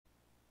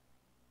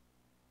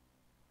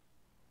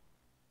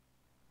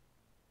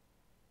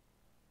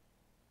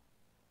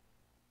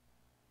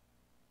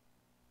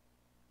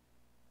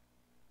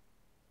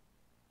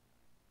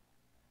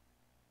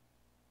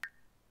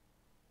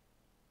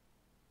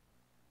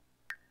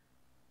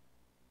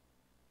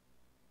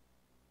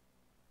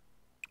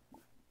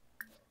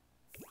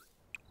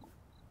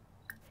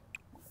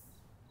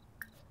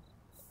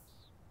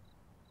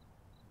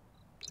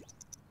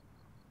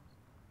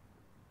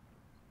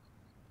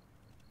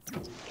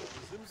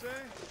Zimze?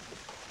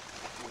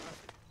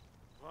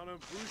 Lana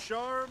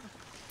Bouchard?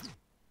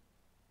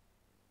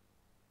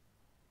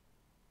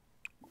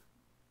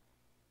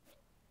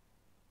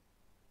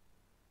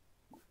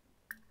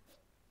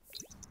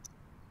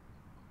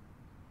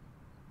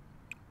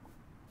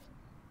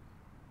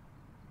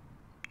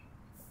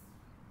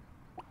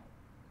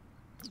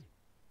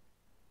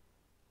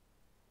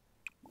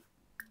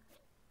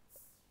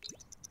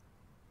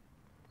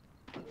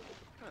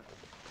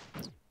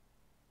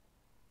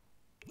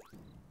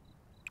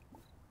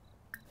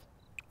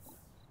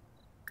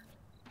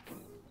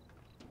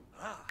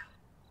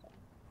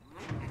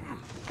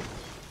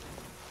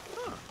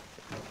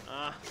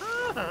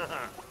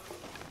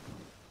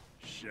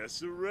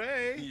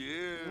 Chesseray.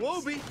 Yes.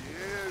 Woby. Yes,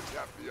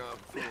 champion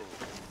fool.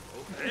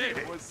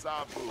 Okay, what's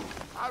Sabu?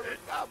 I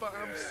remember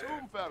him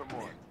soon,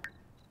 Fettermore.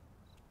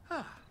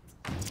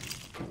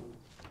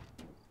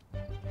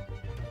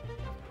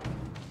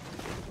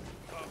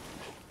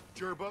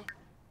 Gerba,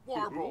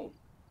 Warble.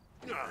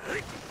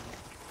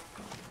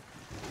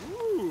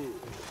 Ooh.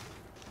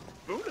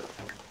 Buddha.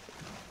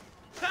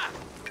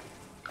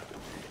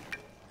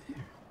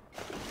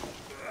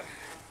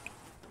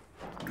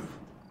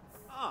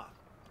 Ha!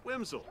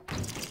 Whimsel.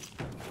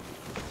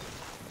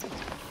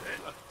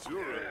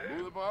 Jura,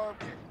 Boulevard,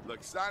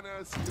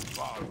 Luxana,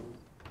 Skiparo.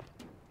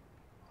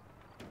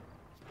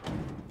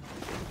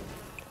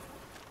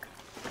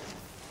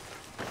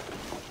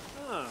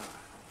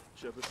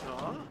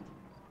 Chebata.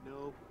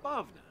 No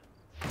Bavna.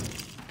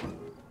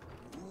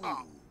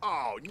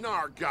 Oh,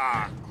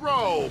 Narga,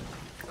 Grove.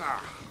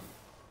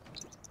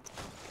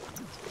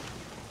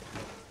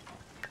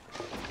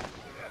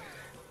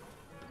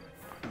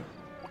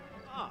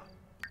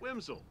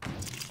 Whimsel.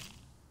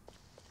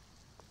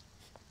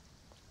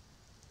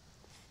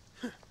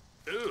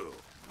 Ew,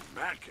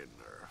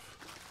 Mackinerf.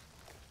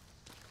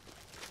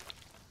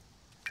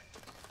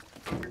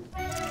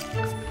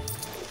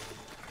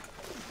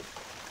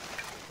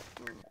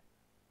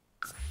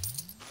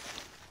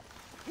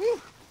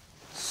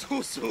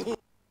 So.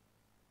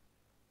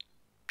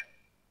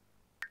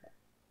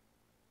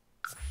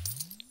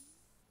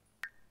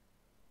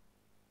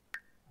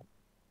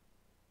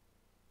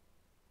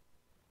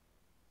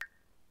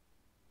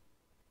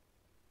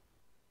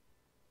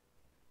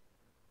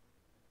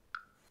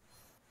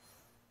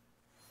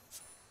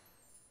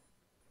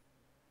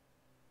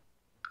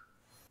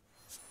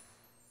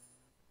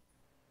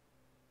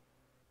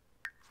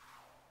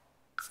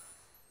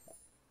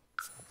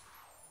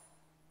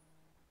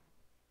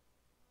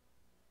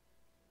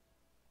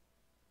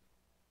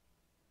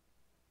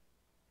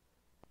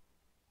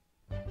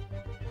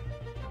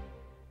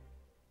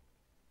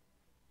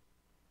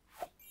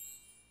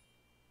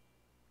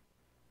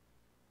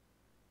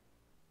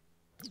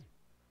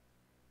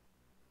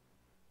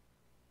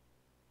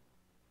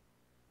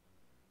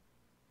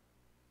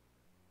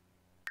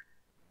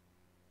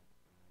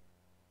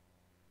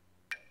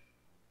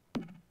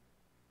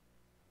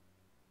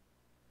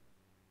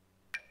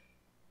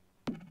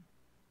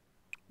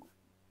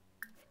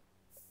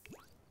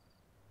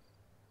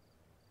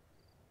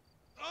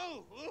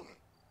 Oh!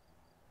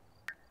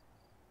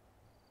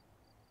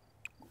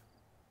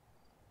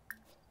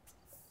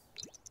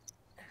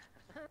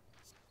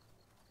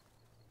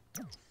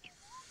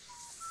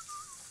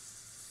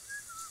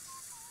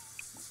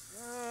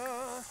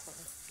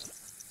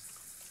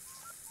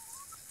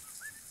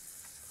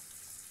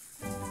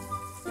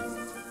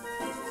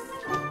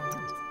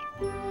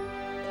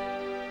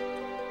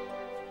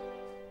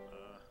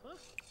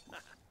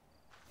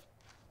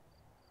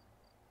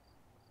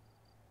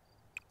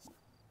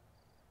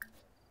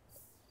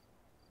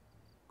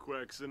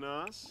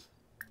 Quexenos.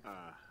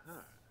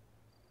 Aha.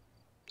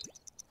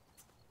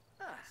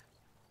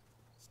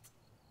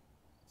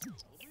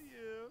 Over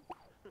you.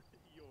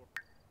 Your.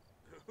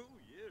 Who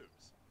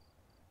use?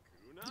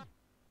 Kuna?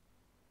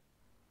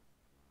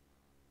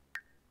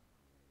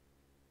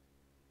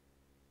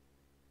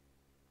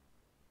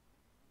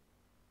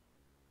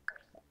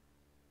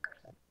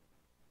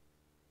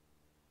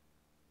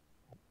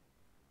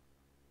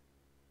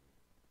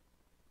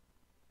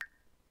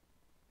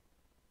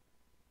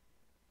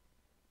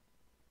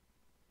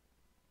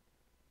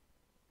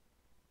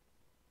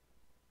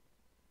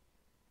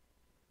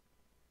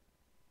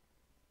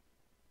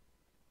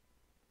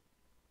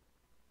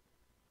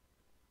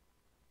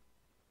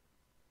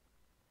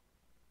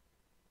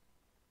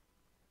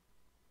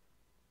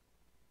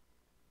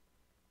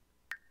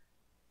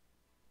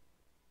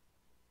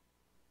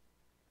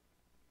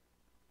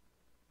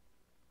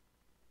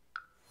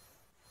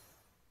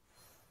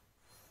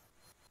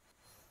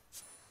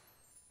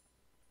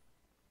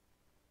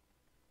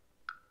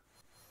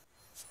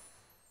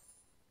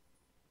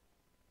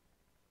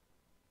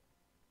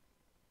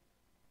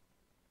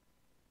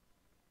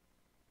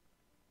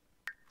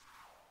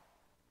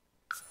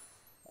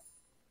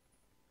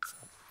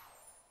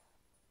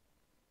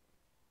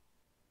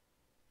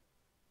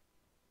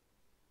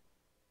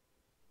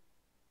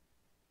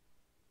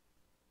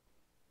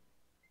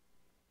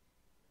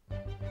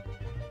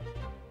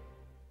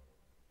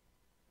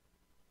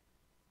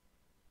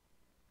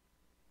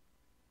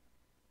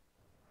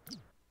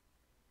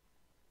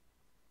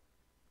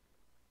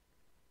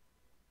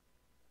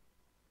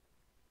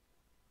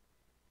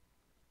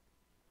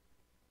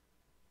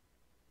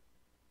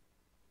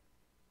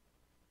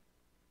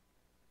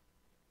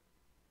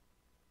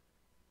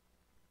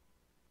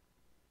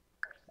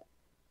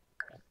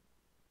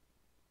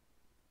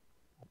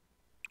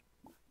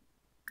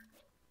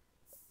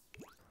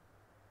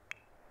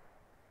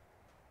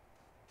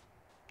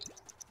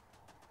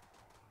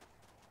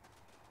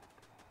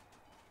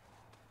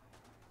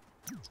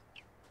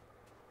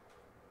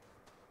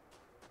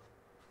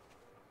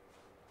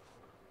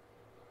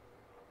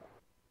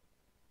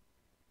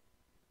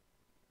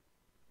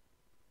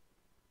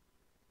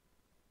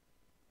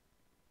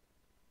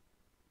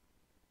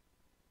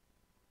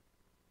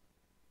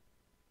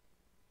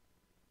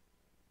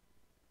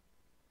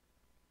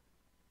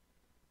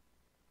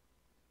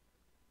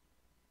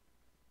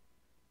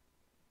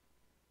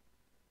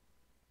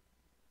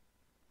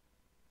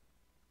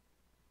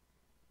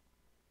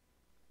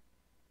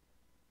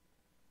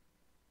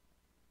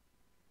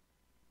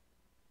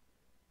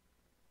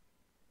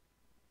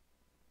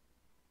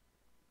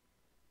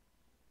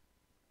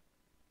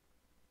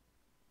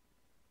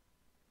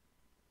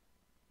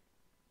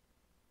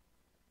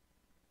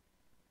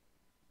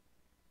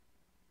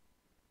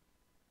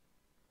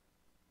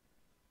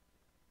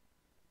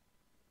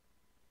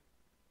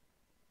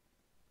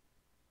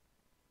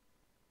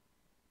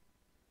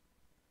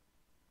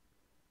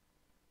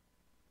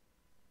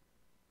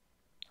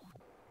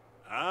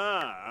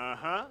 Ah,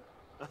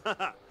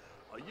 uh-huh.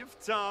 Are you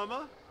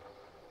Tama?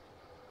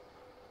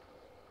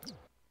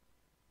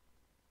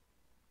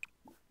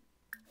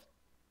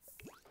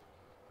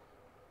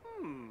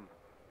 Hmm.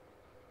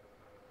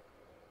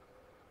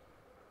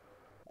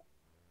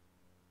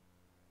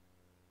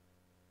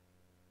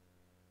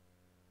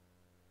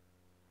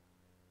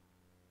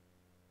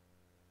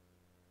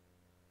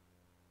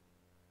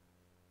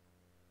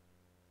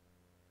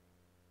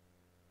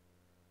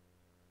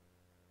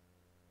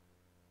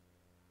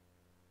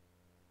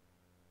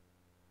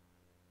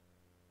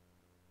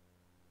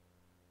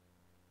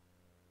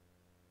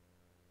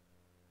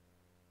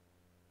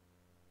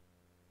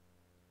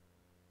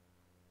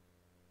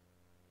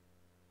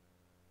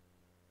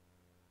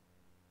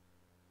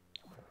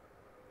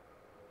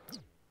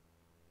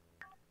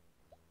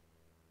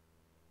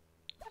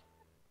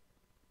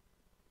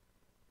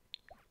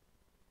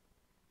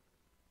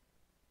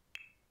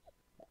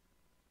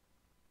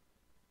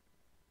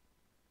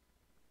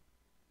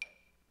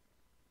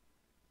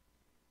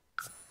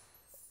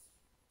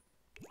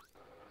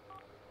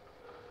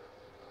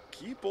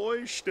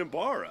 Kiboy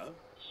Stimbara?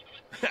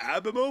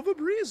 Abimova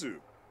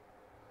Brizu?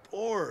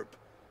 Orb?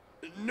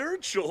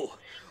 Nurchel?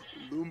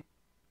 Lum.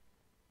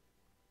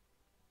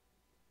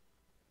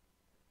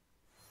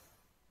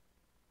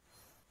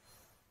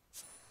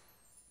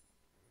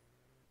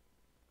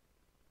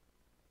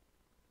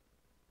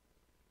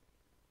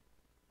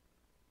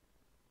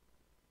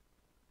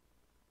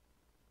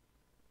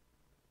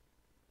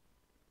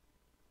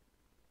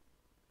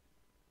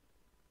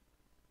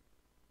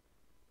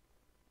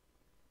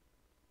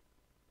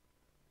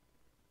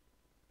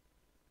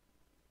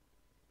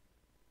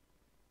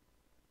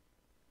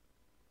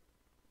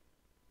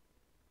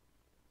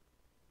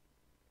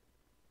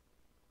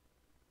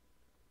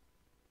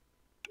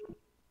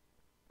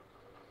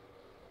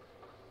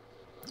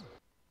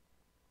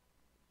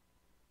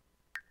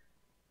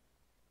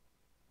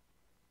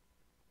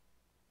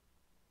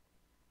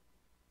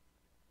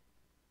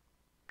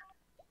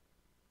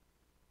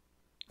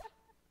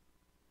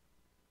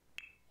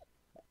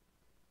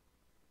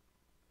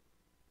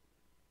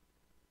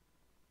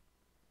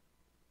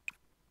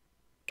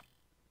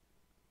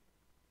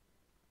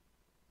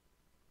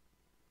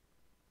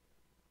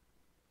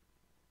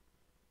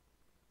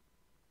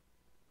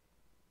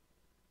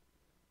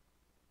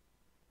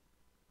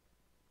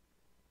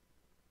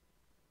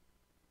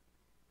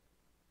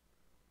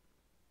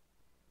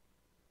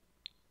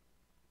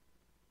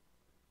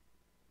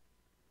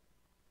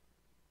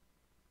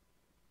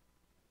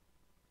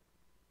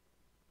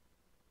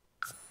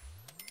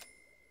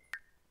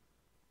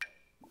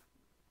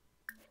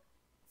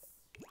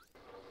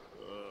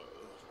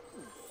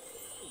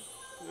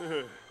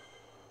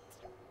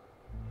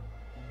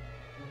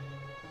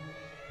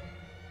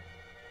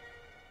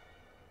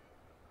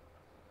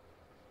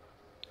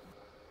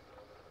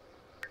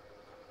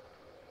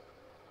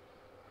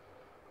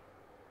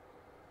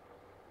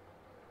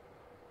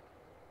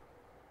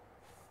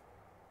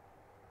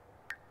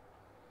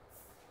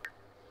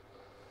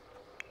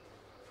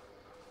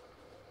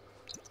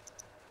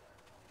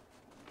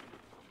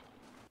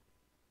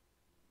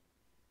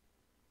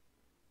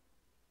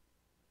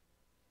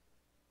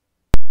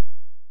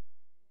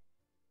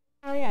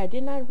 Sorry, I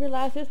did not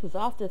realize this was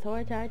off this whole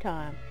entire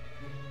time.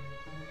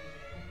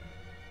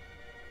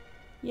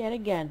 Yet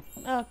again.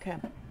 Okay.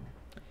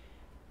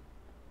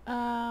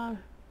 Hi,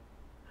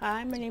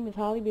 my name is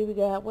Holly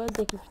babygirlatwell.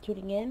 Thank you for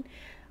tuning in.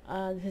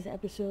 This is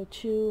episode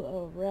 2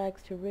 of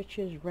Rags to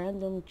Riches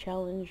Random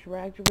Challenge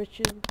Rags to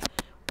Riches.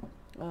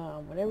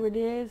 Whatever it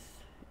is,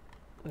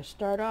 we'll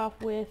start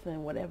off with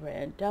and whatever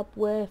end up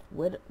with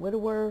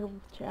widower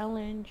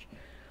challenge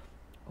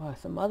or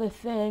some other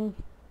thing.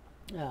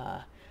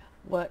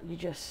 What you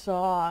just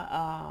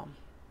saw,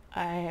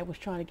 I was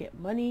trying to get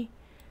money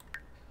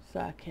so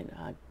I can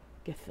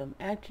get some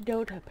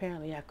antidote.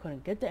 Apparently I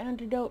couldn't get the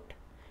antidote.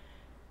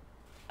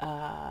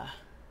 I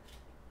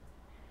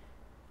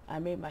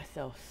made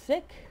myself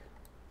sick.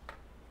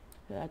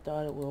 So I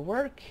thought it would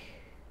work.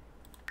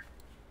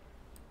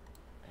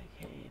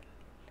 Okay.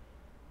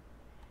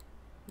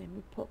 Let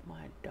me put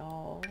my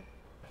doll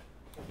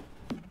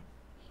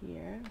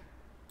here.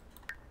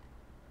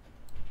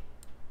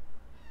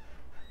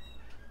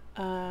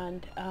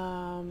 And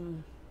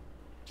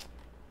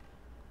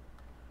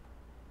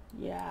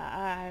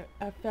yeah,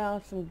 I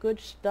found some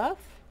good stuff,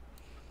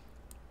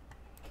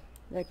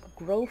 like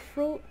growth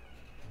fruit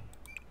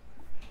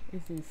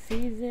is in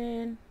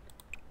season.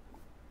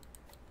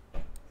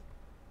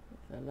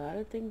 There's a lot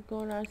of things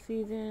going on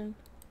season.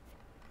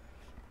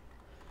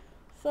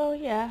 So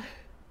yeah,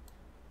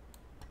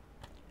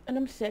 and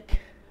I'm sick.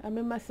 I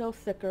made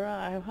myself sicker.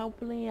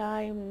 Hopefully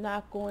I am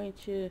not going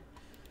to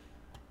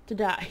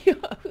die.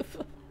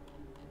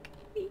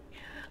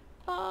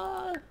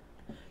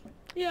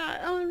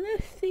 Yeah,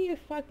 let's see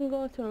if I can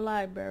go to the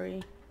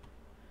library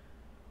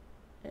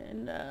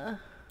and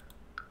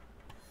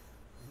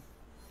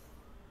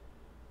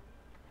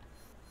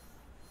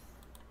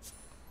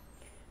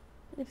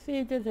let's see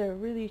if there's a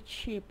really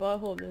cheap, I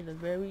hope there's a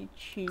very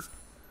cheap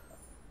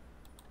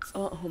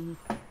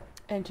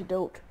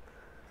antidote.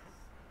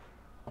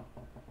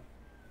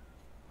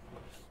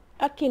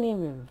 I can't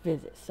even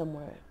visit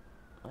somewhere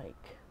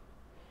like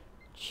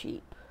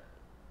cheap.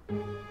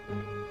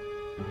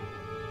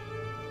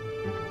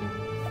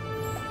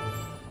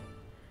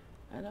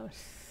 And I'm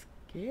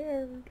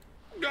scared.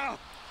 Ah!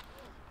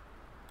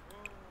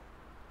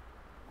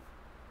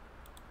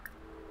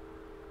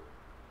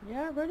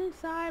 Yeah, run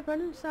inside,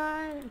 run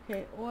inside.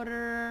 Okay,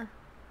 order.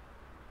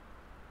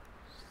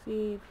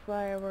 Seed,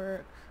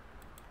 fireworks.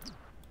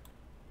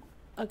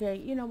 Okay,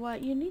 you know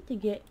what? You need to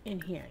get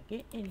in here.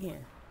 Get in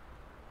here.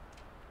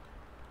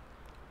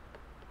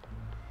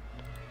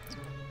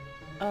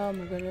 Oh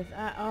my goodness.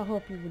 I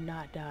hope you would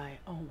not die.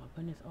 Oh my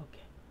goodness.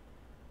 Okay.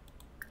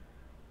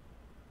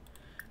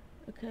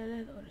 Okay,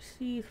 let's order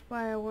seeds,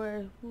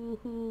 fireworks,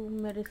 woohoo,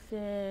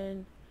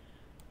 medicine.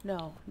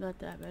 No, not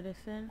that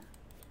medicine.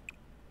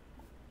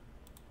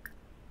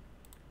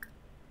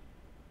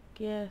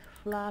 Gift,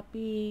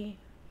 floppy,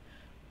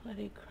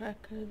 bloody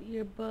crackers,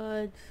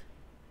 earbuds,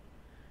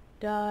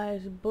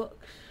 dyes,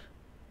 books,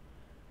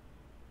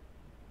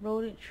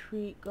 rodent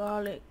treat,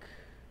 garlic,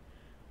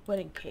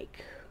 wedding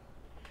cake.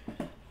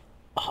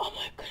 Oh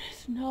my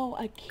goodness, no,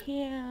 I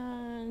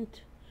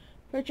can't.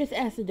 Purchase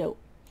antidote.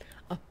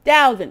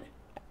 1,000.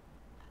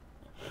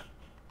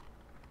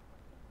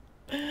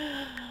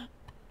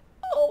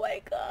 Oh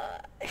my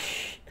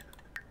gosh.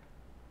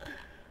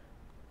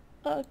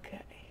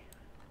 Okay.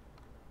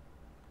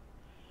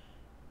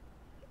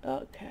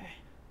 Okay.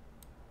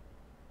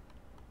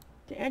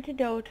 The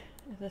antidote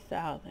is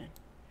 1,000.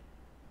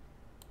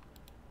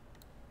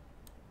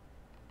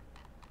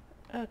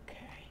 Okay.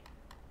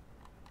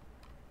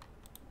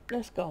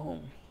 Let's go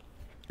home.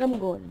 I'm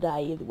going to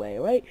die either way,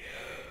 right?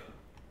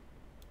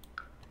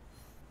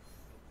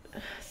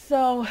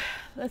 So,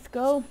 let's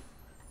go.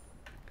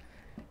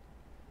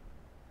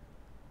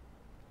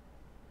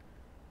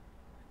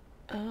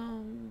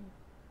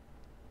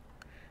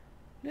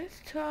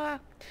 Let's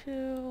talk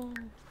to...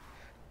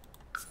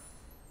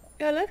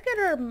 Yeah, let's get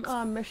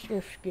our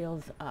mischief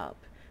skills up.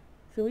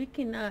 So we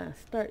can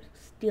start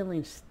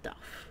stealing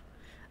stuff.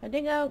 I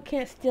think I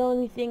can't steal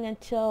anything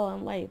until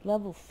I'm like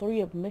level 3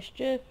 of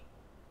mischief.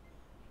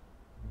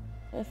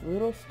 That's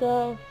little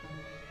stuff.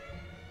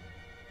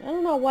 I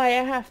don't know why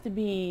I have to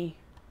be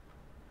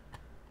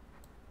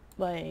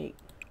like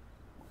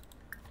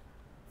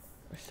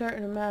a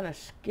certain amount of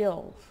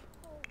skills.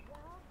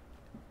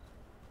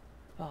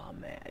 Oh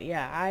man,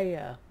 yeah,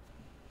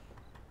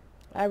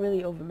 I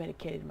really over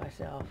medicated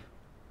myself.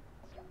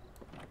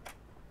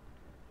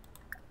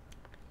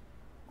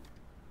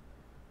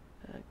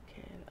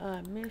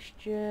 Okay,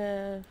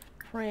 mischief,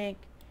 prank,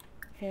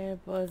 hair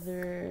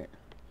buzzard,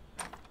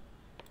 okay,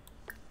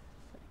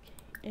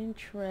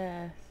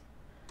 interest,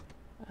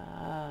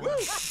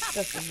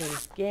 stuff in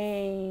those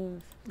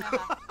games.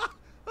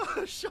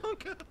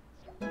 Shanka.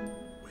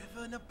 With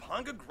an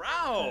Apanga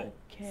growl.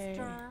 Okay.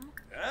 Sturm.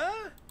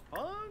 Huh?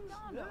 Hans?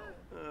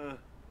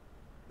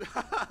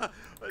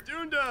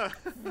 Adunda.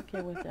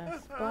 Okay, with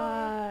that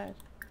spot.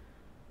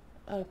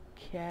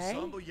 Okay.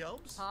 Sambo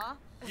yelps? Huh?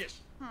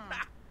 Yes.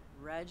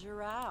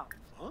 Regirao.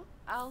 Huh?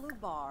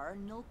 Alubar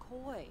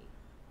Nilkoi.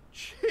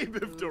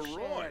 Chabiv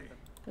DeRoy.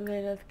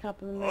 Okay, that's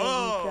compliment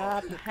Oh.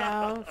 job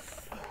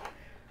house.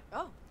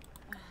 Oh.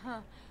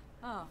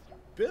 Oh.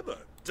 Bibba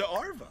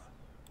DeArva.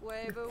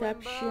 Wavo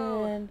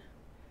Perception.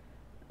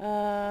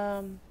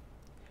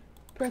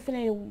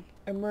 Impersonate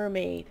a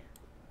mermaid.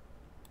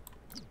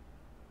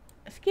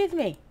 Excuse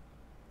me.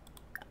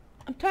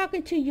 I'm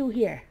talking to you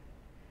here.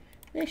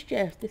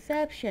 Mischief,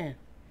 deception.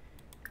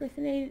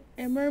 Impersonate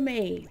a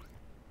mermaid.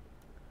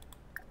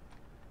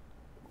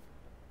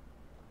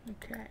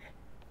 Okay.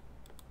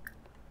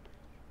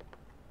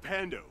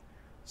 Pando.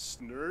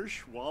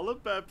 Snursh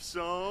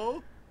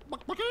Wallabepso.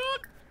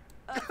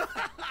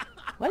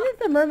 What does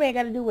the mermaid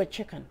got to do with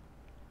chicken?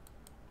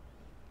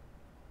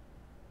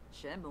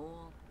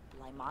 Chimul.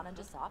 Laimana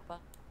Jasapa.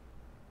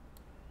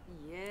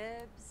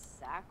 Yibs.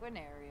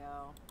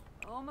 Saquinario.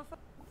 Omaf.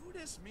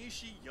 Udis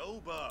Mishi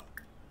Yoba.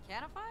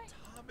 Canify?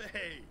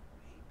 Tabe.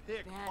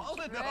 pick. Bad Follow.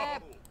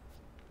 trip.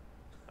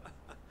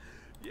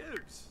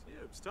 Yibs,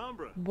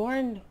 Tombra,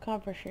 Born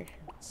conversation.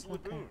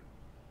 Slaboon,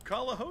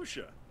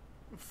 Kalahosha,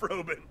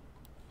 Frobin,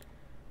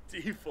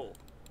 Deefel,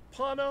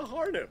 Pana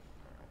Harnip.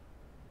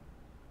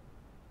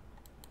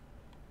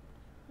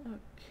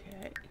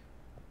 Okay.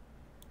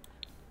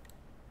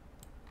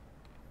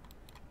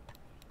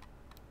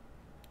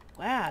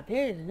 Wow,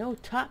 there is no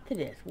top to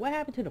this. What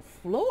happened to the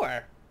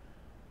floor?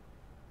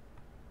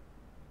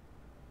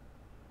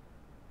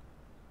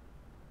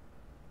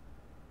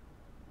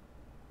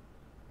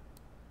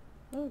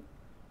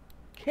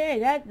 Okay,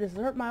 that just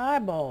hurt my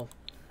eyeballs.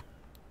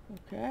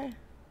 Okay.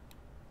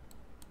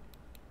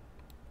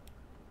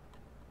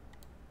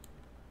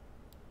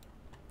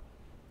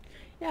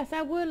 Yes,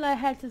 I would like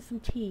to have some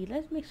tea.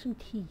 Let's make some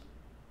tea.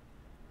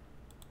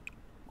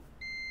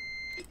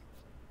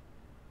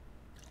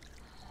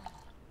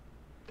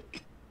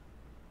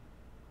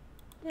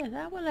 Yes,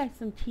 I would like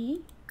some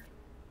tea.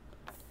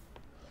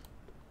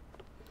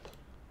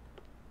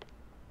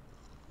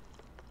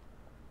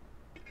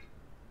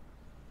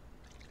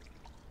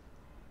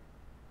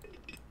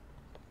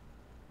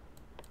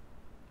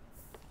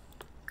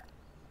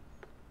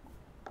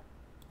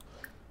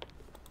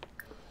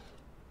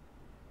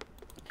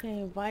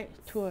 Okay, invite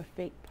to a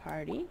fake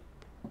party.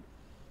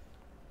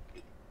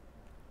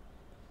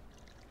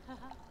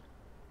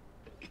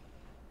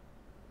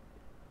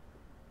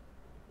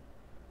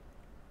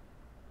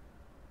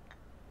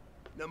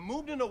 Now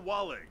moved into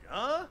Wallig,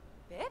 huh?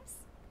 Bips?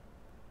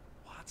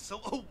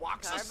 Watsalo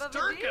Waxa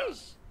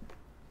Sturka.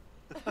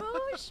 Carbabadish.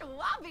 Ooh,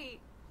 Schwabby.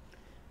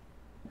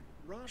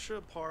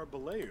 Rasha Par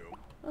Baleu.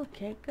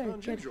 Okay,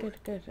 good.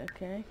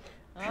 Okay.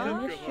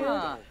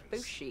 Ah,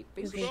 Booshy,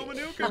 booshy.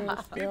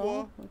 Romanuka.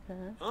 Still,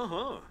 okay.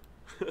 Uh-huh.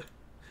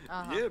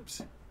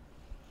 Yibs.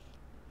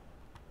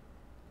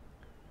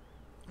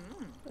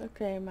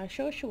 Okay, my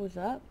shosha was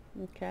up.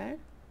 Okay.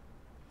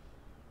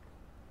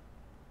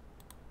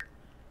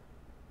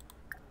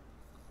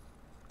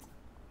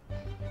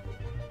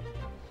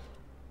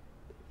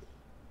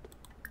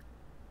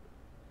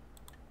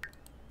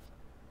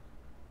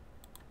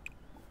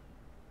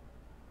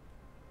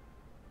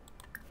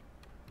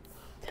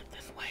 Tap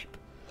this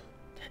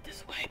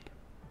wipe.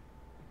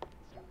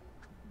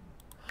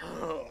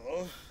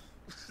 Oh.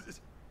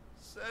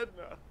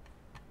 Sedna.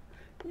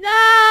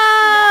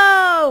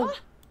 No!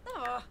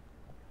 Oh,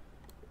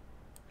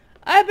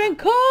 I've been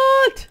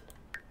caught!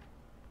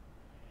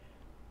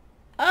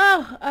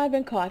 Oh, I've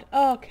been caught.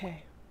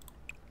 Okay.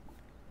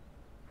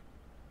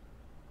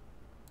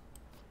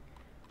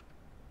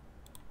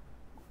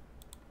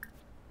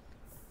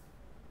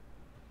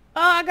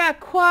 Oh, I got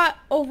caught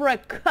over a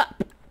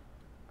cup.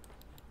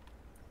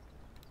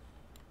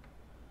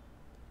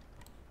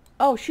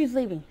 Oh, she's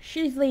leaving.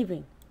 She's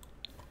leaving.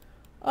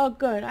 Oh,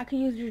 good. I can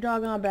use your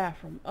doggone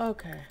bathroom.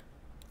 Okay.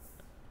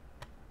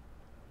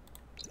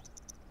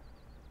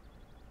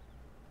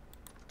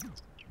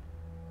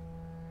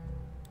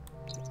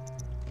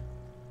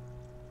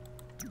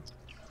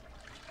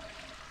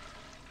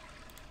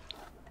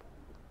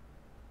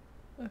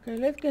 Okay,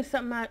 let's get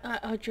something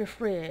out your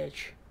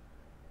fridge.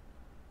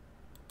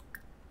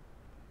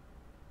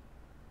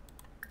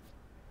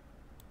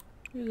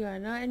 You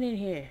got nothing in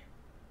here.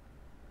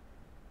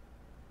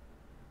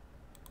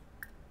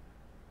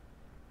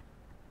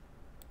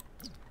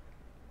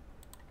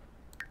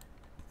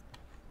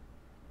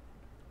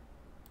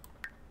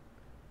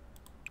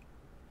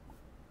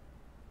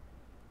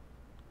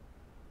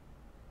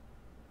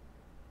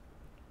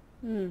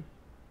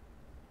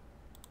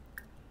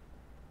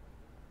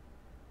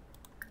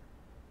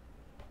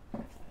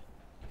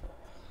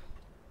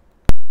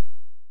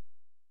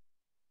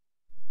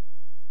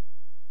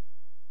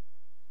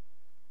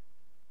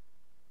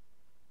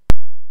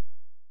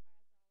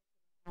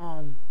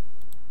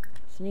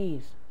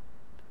 Sneeze.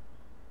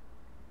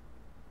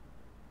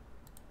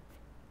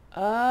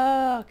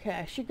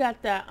 Okay, she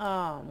got that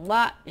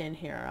lot in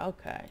here.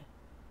 Okay.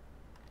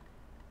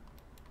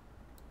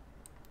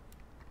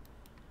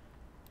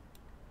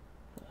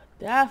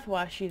 That's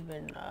why she's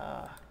been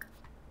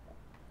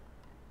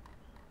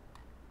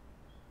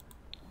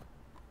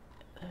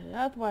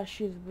that's why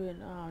she's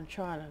been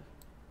trying to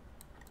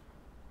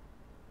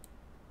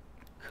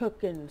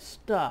cooking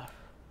stuff.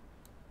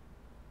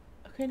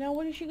 Okay, now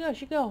where did she go?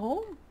 She go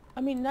home? I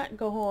mean, not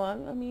go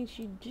home. I mean,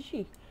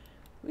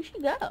 where'd she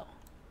go?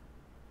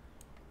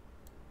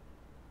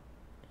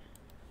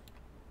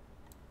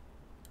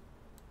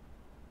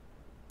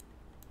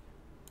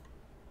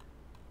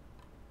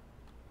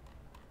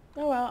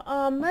 Oh well,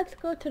 let's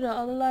go to the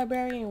other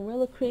librarian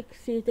real quick,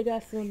 see if they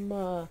got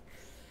some,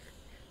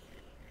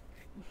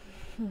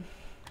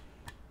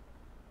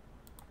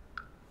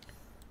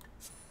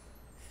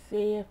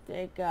 see if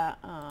they got,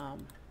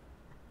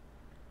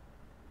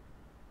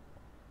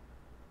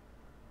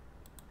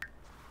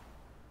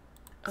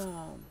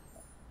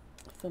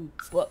 some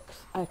books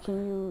I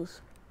can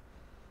use.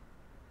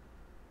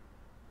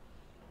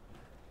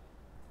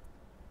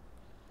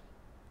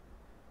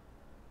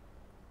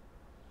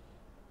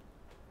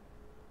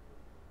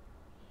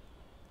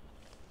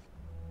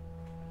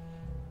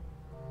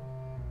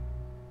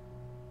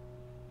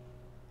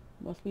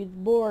 Must be the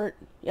board.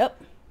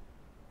 Yep.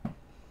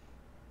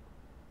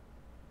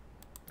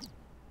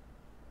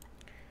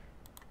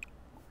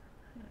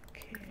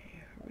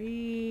 Okay.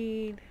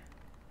 Read.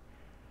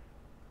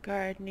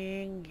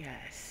 Gardening.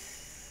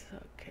 Yes.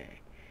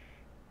 Okay.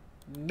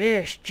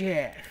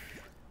 Mischief.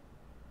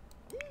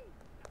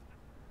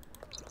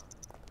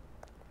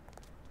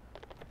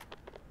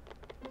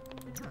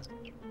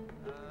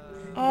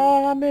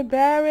 Oh, I'm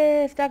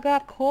embarrassed. I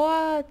got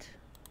caught.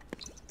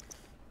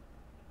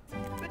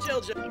 The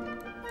children.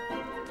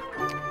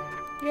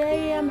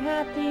 Yay, I'm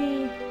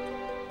happy.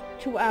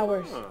 2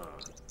 hours.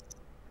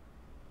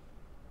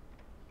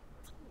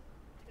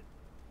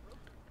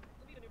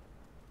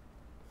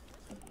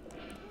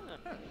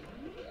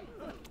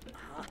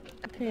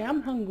 Okay,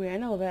 I'm hungry. I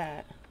know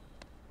that.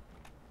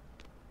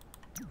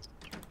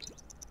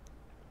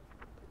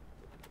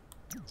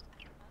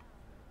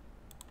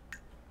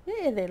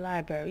 It is a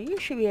library. You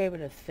should be able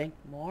to think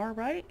more,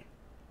 right?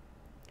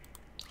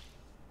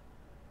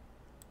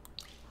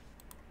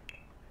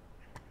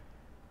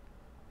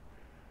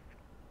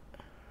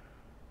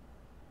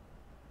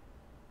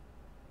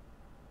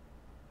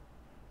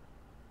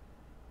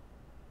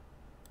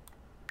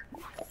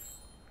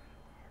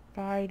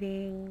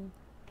 Fighting.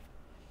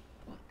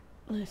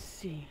 Let's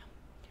see.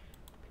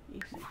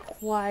 Peace and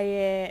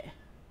quiet.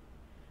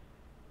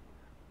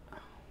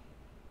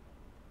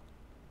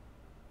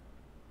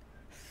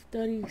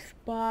 Study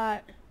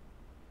spot.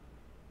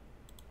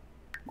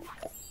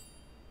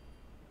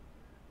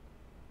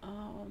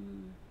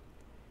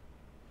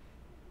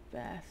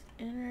 Fast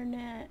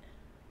internet.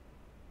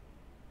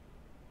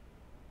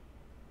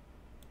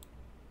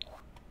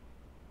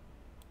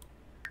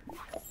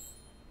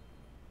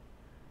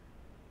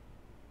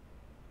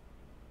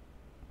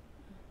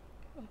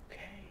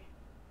 Okay.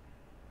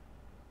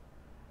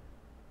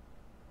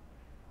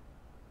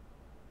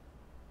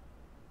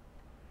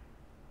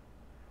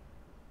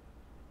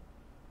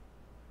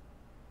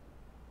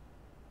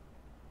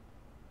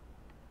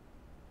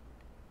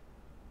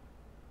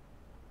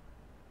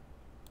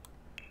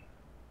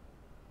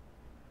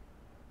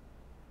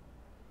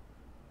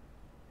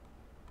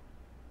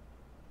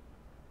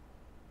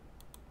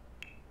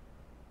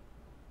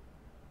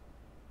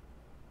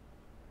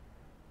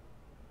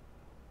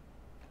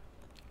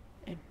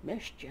 And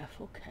mischief,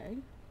 okay.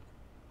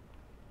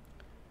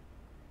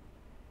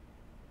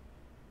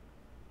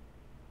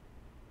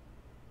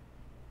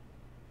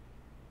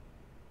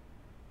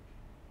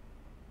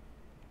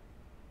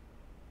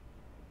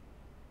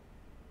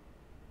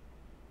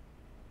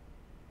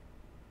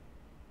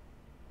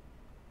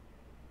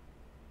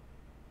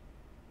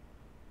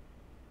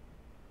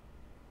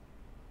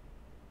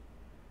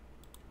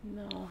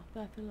 No,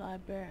 that's the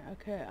library.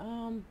 Okay,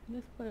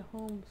 let's put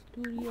home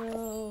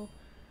studio.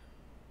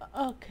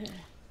 Okay,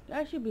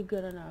 that should be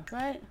good enough,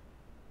 right?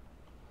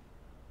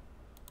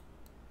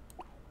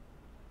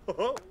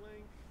 Oh.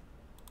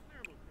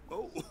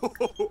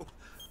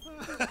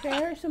 Okay,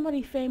 here's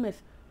somebody famous.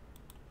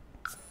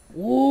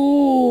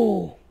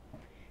 Ooh,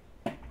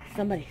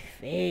 somebody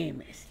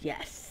famous.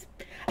 Yes,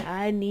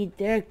 I need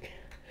their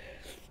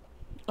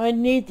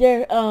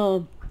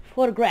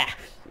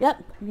photographs.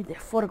 Yep, I need their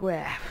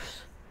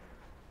photographs.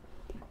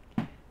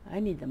 I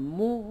need the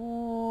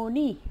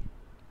money.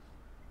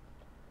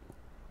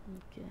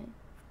 Okay.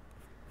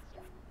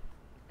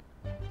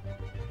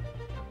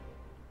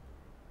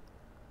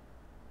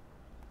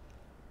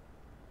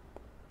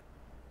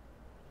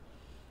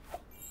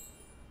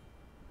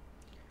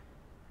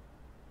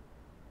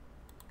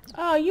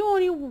 Oh,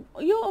 you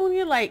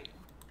only like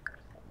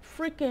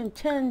freaking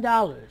 $10.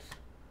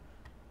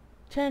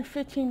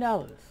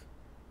 $15.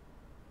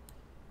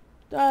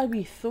 That'd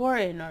be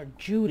Thornton or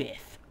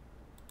Judith.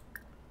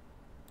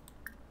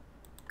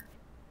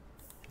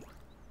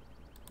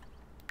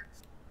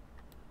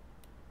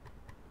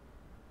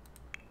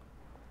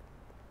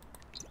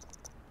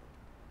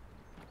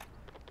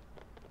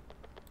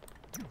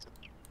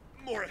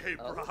 More hey,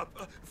 Rob.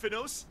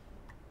 Finos?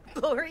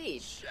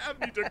 Boris.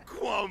 Shabby de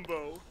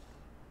Quambo.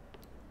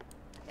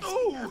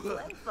 Oh!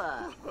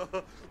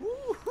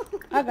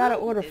 I gotta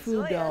order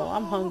food though.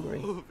 I'm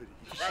hungry. Oh,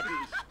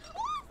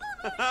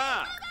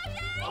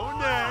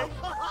 nay.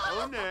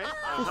 Oh, nay.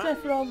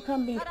 Successful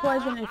overcome being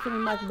poisoned and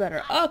feeling much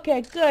better.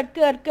 Okay, good.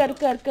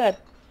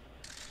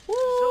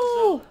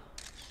 Woo!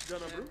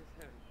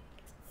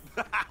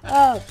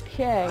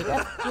 Okay,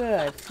 that's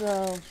good.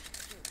 So,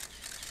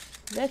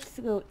 let's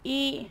go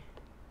eat.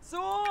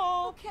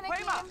 So, Can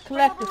I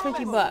Collect the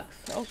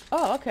 $50.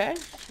 Oh, okay.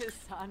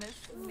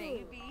 Dishonest,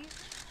 maybe.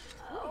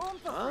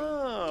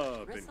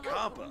 Ah, Ben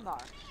Kappa.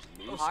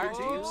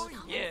 Oh,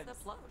 yes.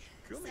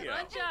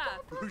 Kumia.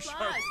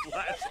 Bouchard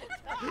Flash.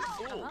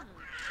 Cool.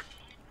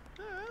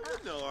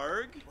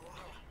 Narg.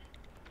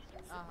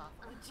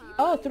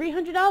 Oh,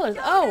 $300.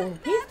 Oh,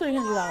 he's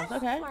 $300.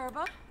 Okay.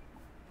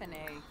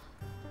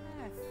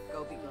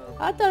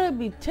 I thought it'd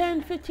be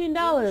 $10,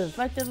 $15,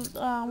 like the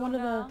one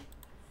of the.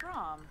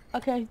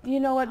 Okay, you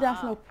know what?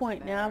 That's no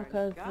point now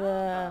because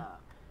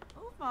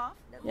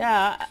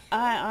yeah,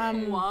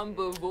 I'm.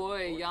 Wamba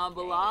boy,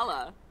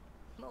 Yambalala.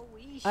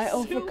 I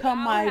overcome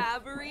my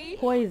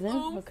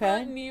poison.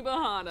 Okay.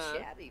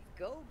 Chatty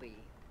Gobi.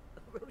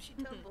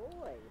 Roshita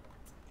boy.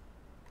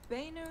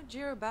 Benu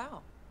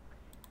Jirabao.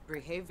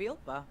 Brihe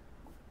Vilpa.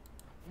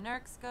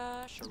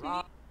 Nerkska,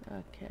 Shara.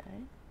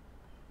 Okay.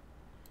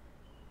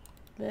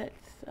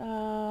 Let's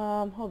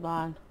hold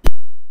on.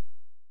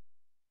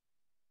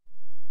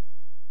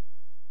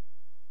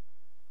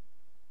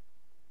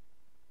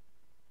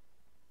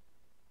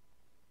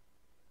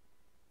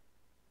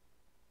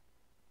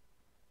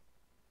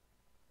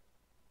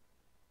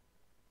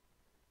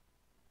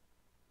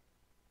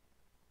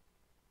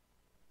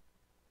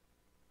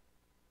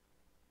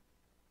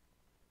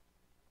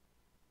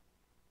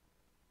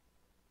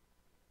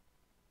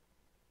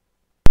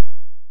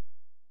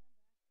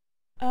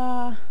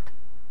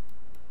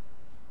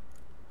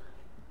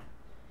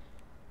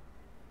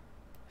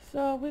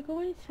 So we're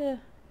going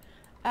to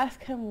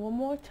ask him one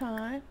more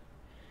time.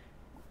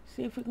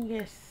 See if we can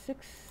get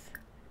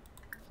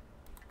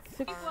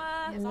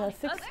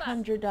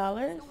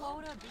 $600.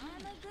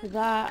 Cause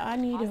I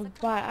need to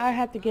buy. I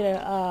have to get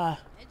a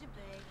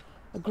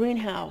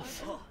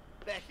greenhouse.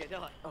 I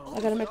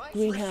gotta make a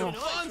greenhouse.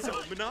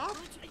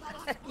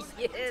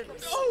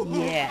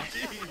 Yes,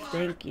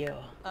 thank you.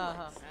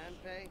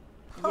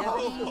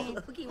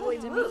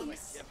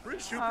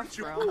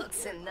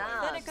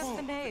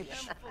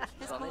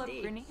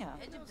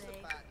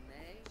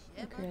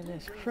 Okay,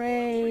 there's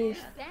praise.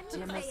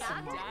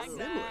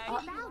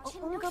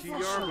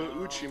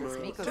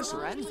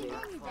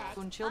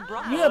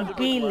 You're a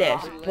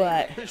B-list,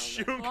 but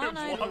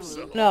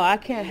no, I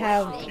can't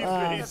have.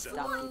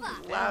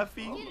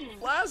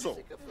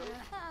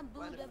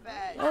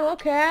 Oh,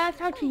 okay. I'll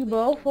talk to you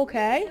both.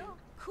 Okay.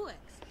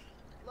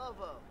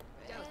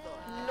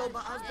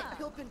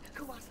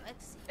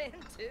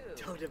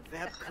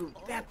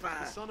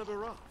 Son of a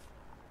rough.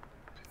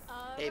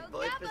 Hey,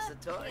 boy,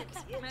 Pisator.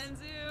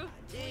 Menzu.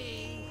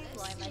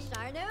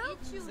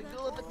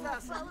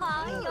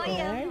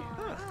 Okay.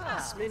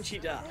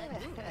 Sminchida.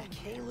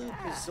 Kalu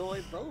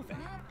Pizoi Bove.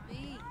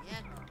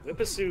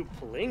 Whippasu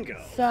Palingo.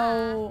 So,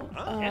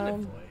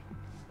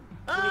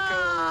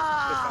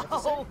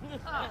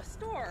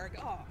 Storg.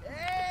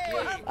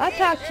 I'll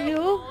talk to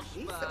you.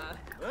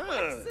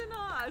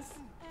 Sinas.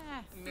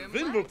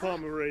 Vinbo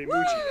Pomeray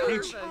Muchi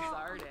Peach.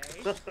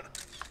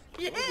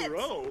 Yes.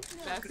 Bro.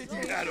 That's it.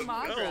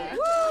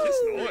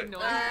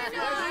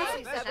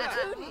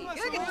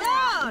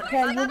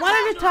 Okay, you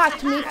wanted to talk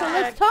to me, so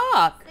let's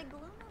talk.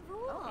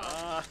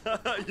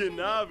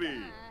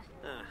 Yanabi.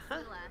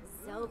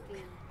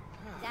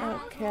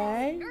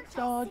 Okay,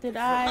 so did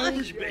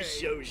I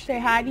say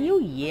hi to you?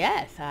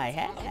 Yes, I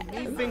have.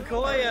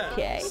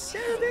 Okay.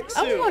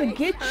 I'm going to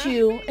get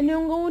you, and then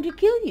I'm going to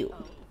kill you.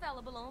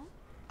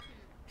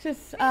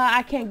 Since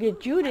I can't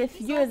get Judas,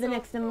 you're the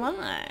next in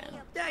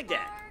line.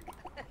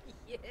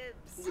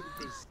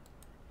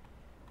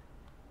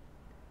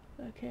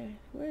 Okay,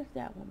 where's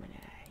that woman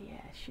at?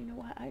 Yes, you know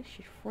what? I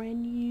should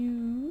friend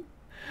you.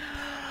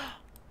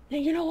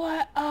 And you know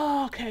what?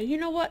 Oh, okay, you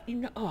know what?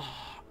 Oh,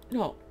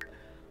 no.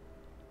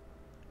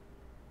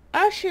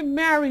 I should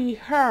marry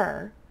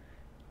her,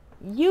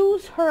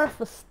 use her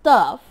for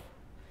stuff,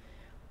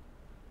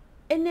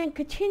 and then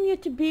continue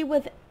to be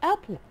with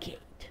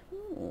Applegate.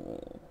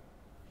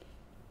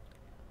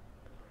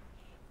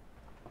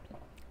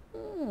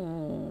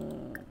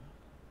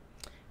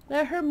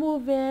 Let her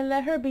move in.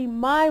 Let her be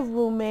my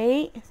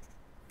roommate.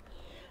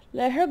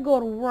 Let her go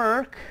to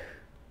work.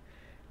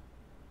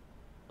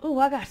 Oh,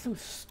 I got some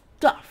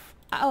stuff.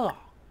 Oh.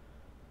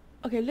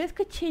 Okay, let's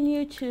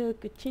continue to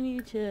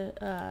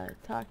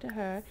talk to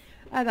her.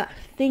 I got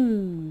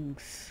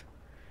things.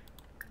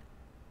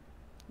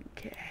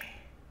 Okay.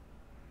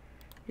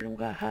 You don't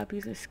got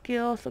hobbies and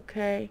skills.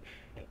 Okay.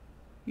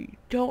 You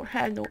don't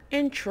have no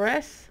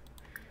interests.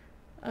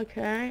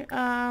 Okay.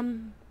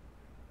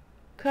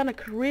 Kind of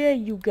career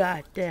you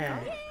got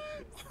there?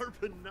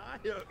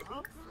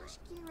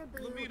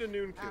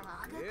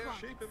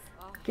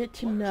 Get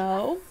to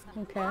know.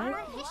 Okay.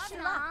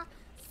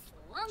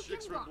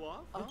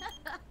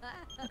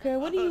 Okay,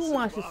 what do you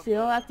want,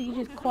 Cecile, after you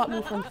just caught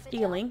me from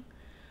stealing?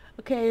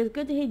 Okay, it's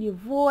good to hear your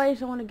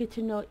voice. I want to get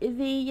to know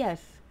Izzy.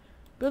 Yes.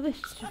 Building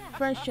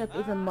friendship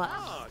is a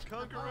must.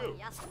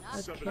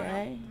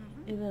 Okay.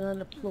 Even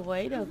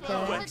unemployed.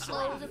 Okay.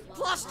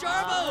 Plus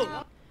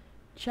Jarbo!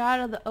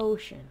 Child of the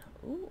ocean.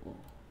 Ooh.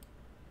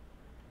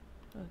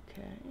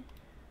 Okay.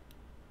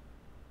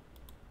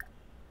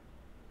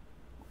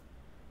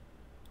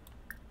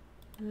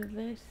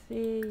 Let's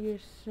see, you're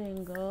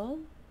single.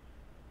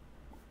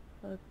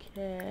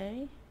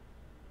 Okay.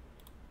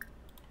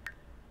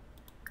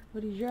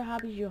 What is your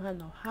hobbies? You don't have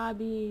no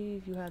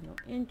hobbies. You have no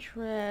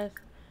interest.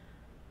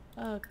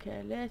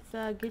 Okay, let's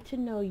get to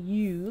know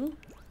you.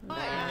 Okay.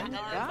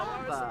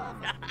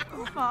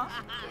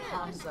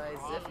 Hamza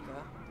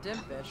Zifka.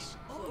 Dimpish.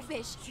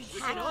 Okay.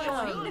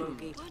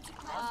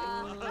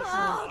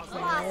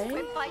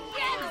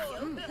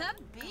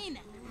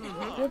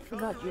 What's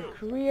about your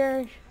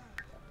career?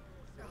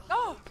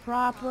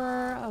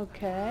 Proper.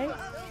 Okay.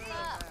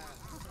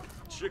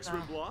 Shik's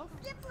Bluff?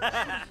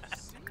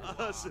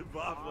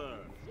 Sibafa.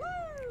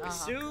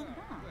 Sue?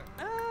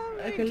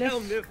 Okay, let's...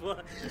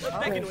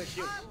 Begging with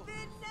you.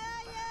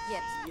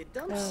 You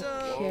dumb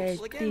Okay,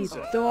 so deep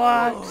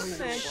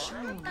thoughts.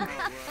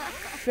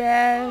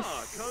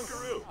 Fast.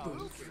 Conqueroo.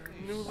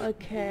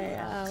 Okay,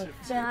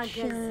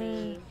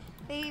 affection.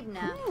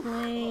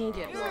 Complaint.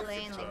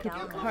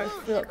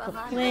 Heartfelt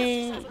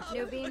complaint.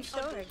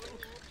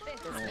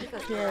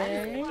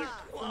 Okay.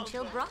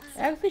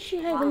 Actually, she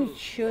has any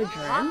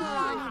children.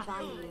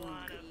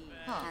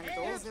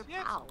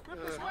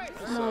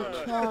 Small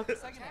talk.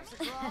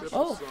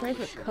 Oh,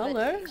 favorite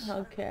color.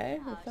 Okay,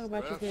 let's talk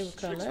about your favorite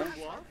color.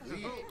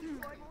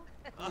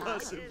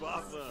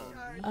 Sibafa.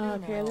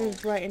 Okay,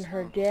 let's brighten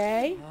her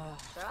day.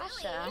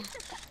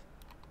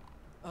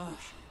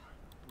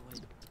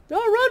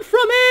 Don't run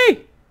from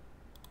me!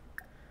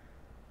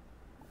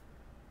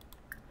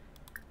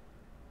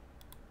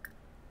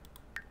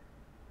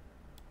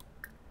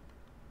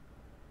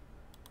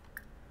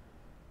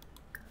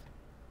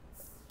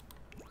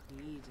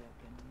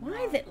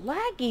 Why is it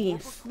laggy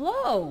and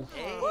slow?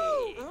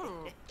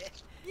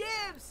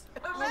 Yibs!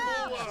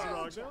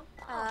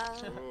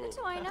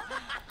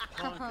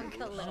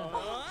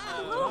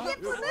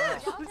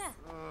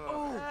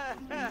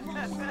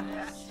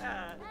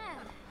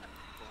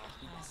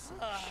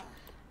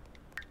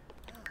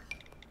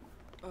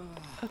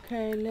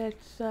 Okay,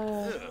 let's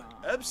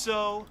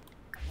Epso.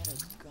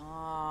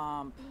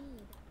 Gomp.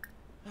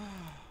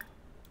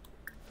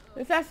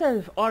 let's ask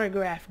her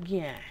autograph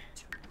again.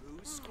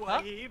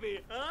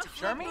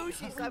 Jeremy?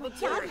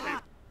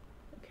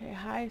 Okay,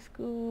 high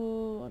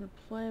school,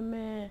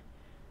 unemployment.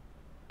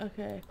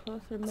 Okay,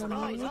 closer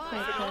memories.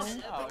 Okay.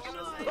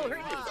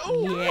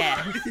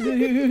 Yes.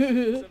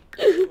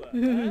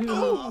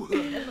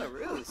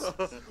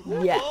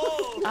 Yes.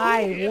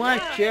 I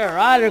want your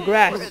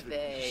autograph.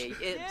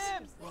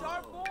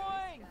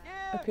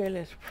 Okay,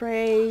 let's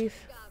praise.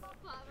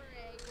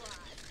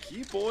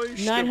 Key boy.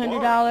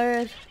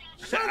 $900.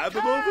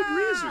 Sabamo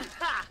Vidrizu.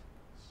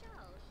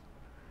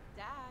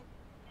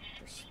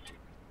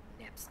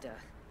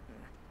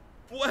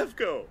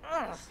 Blefko.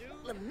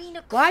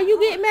 Why you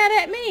getting mad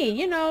at me?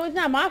 You know, it's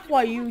not my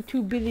fault you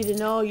too busy to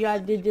know y'all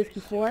did this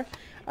before.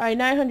 Alright,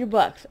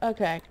 $900.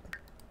 Okay.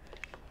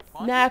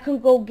 Now I can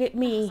go get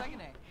me,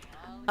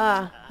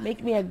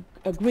 make me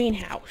a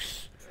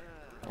greenhouse.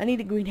 I need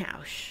a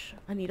greenhouse.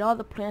 I need all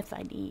the plants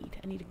I need.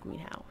 I need a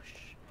greenhouse.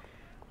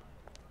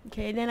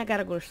 Okay, then I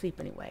gotta go to sleep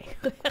anyway.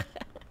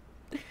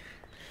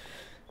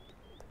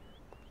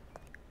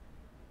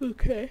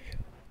 Okay.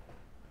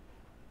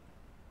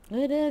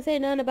 It didn't say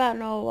nothing about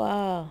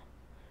no,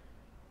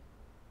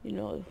 you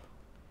know,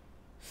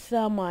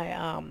 sell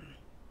my,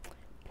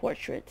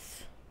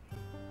 portraits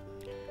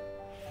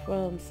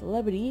from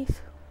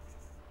celebrities.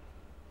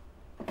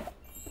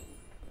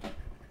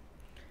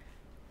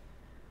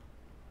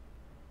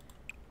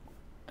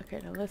 Okay,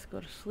 now let's go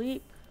to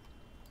sleep.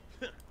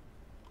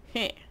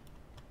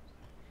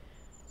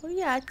 Well,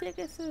 yeah, I think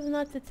this is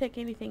not to take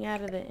anything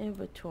out of the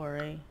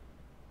inventory.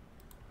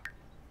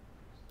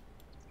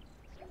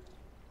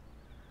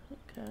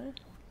 Okay.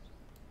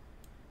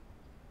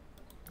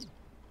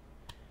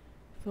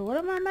 So what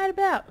am I mad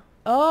about?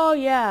 Oh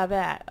yeah,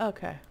 that.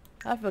 Okay.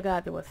 I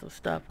forgot there was some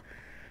stuff.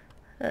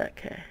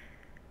 Okay.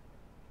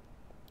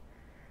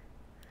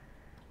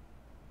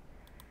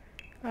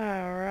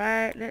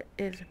 Alright,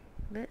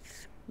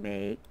 let's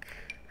make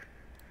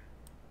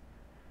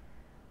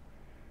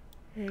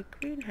a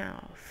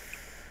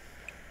greenhouse.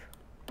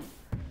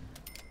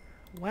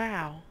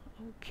 Wow.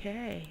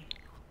 Okay.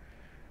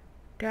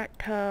 That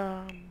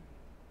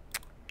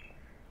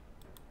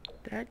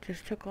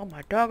just took all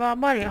my doggone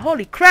money.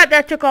 Holy crap,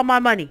 that took all my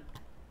money.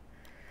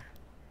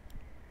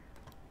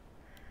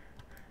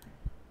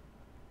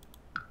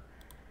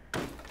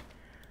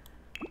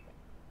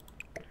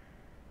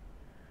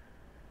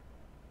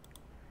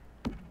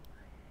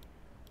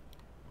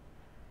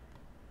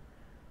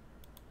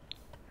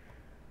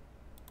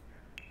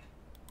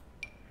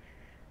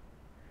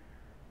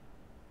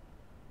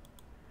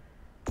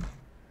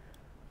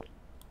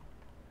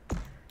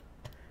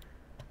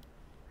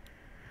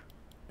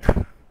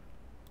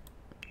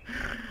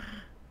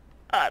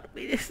 I don't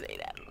mean to say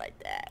that like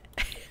that.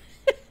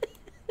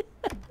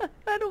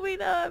 I don't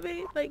mean I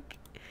mean like,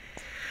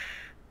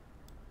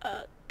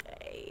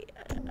 okay,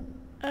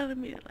 I don't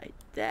mean it like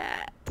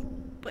that,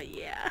 but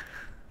yeah.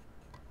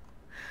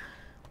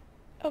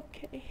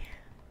 Okay.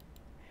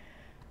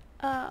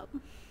 Let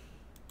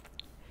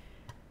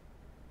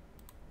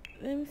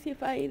me see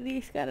if I at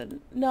least got a,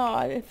 no,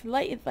 it's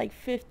light, it's like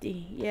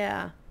 50,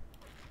 yeah.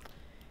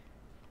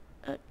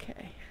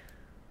 Okay.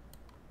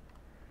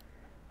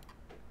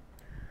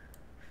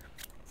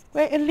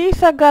 Wait, at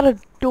least I got a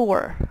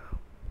door.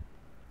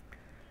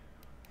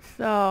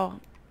 So,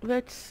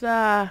 let's,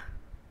 at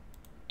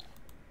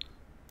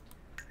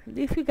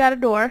least we got a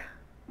door.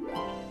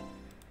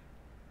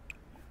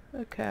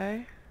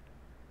 Okay.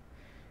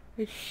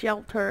 It's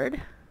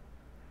sheltered.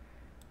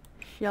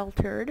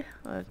 Sheltered.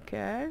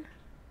 Okay.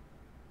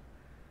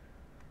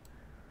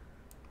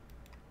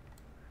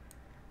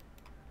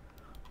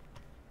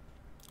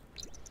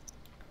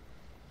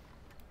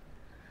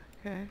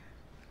 Okay.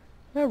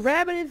 The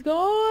rabbit is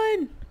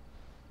gone.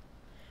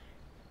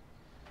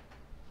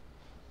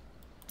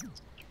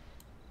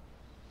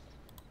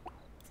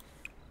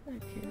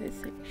 Okay,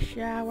 let's take a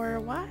shower.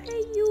 Why are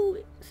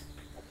you...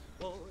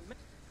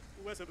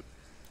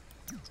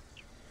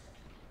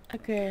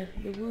 Okay,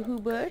 the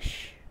woohoo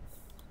bush.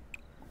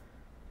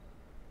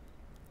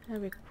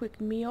 Have a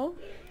quick meal.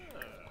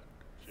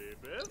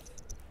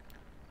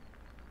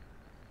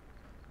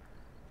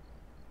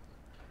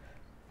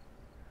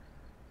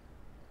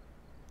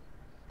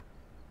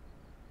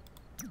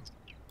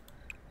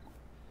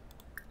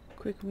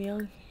 Quick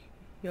meal.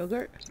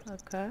 Yogurt.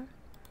 Okay.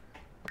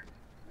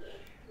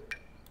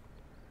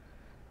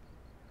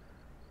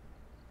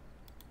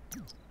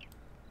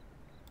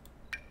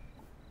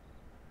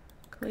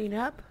 Clean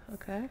up.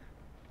 Okay.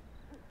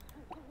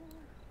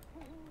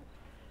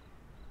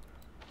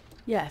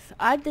 Yes,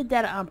 I did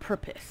that on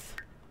purpose.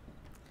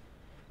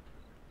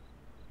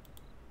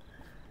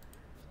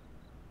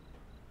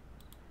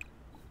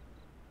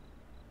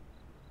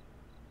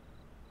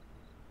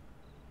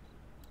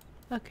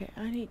 Okay,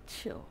 I need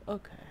chill.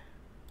 Okay.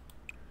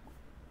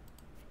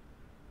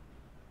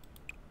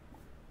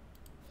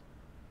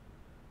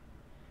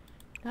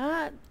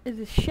 That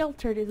is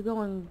sheltered is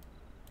going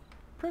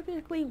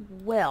perfectly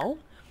well.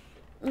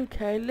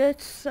 Okay,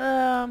 let's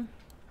see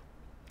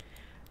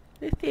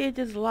if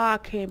this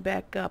log came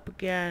back up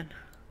again.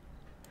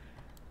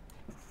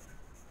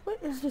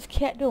 What is this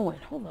cat doing?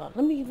 Hold on,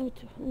 let me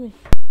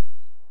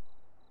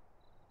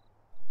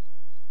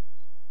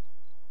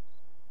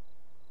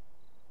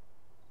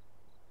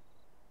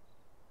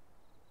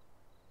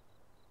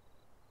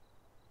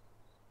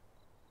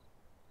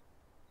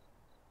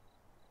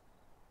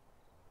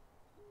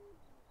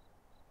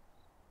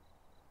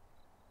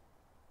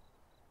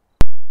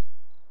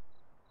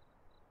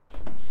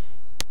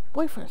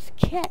boyfriend's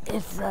cat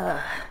is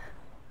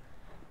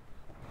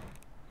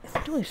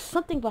doing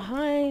something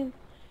behind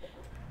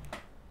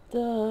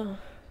the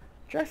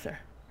dresser.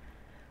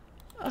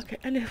 Okay,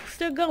 and it's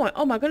still going.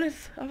 Oh my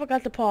goodness, I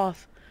forgot to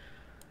pause.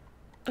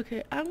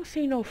 Okay, I don't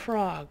see no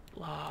frog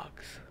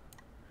logs.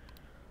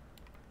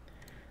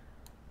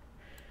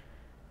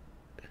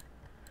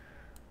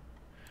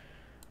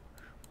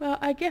 Well,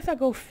 I guess I'll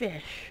go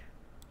fish.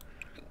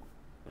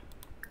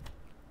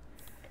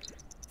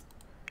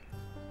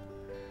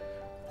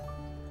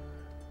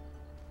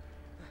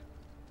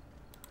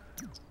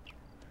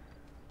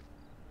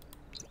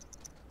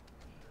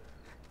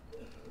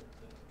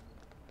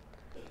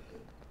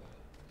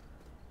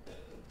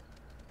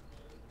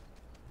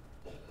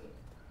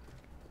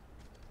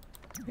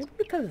 Maybe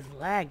because it's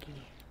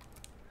laggy.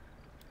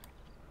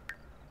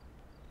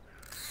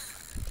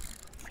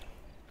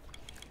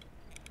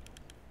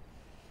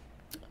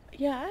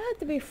 Yeah, I have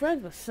to be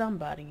friends with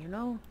somebody, you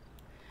know?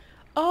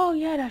 Oh,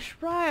 yeah,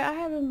 that's right. I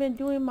haven't been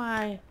doing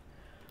my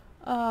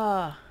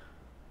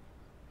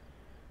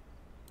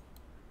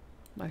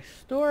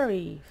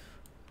stories.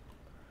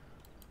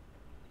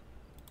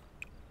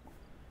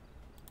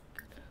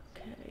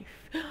 Okay.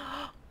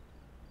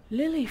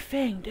 Lily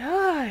Fang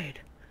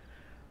died.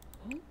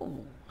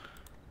 Oh.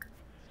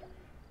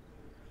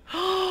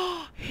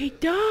 Oh, he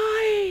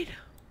died.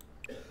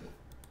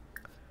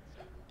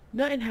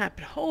 Nothing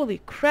happened. Holy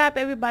crap,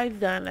 everybody's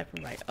dying left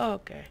and right.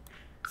 Okay.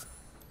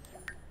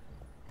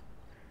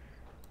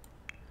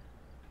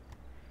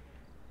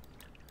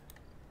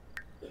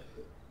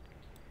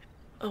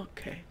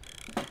 Okay.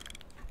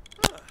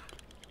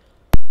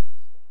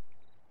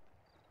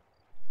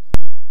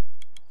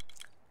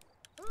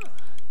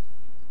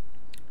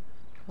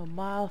 A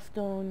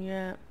milestone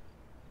yet.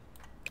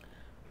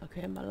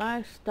 Okay, my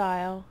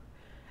lifestyle.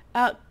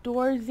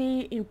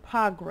 Outdoorsy in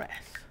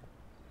progress.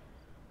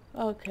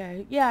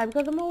 Okay, yeah,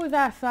 because I'm always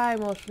outside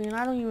mostly, and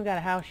I don't even got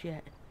a house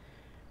yet.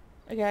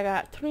 Okay, I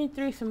got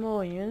 23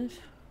 simoleons.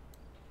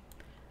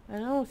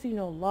 And I don't see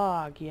no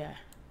log yet.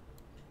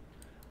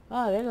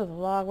 Oh, there goes a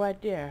log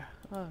right there.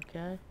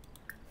 Okay.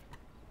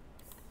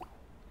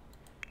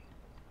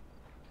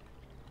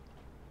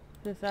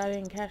 Since I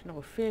didn't catch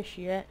no fish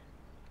yet.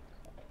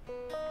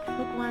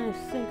 Hook, line,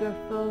 and sinker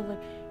feels like...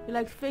 He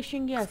likes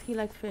fishing? Yes, he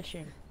likes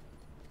fishing.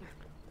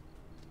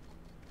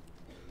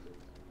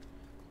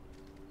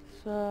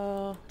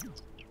 So...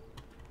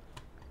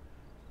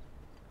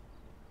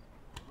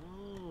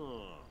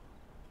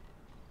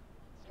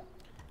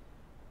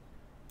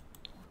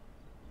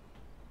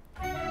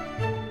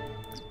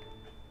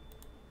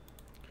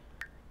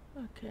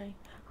 Okay.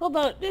 Hold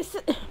on. This...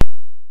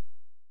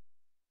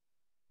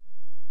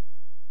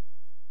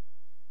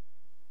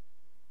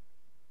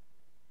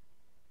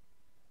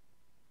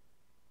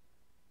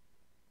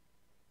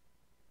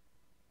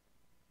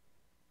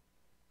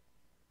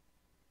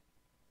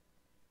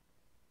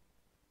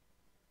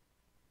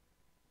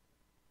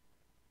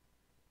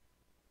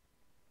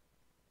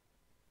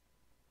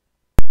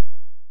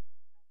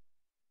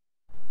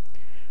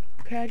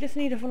 Okay, I just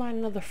need to find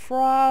another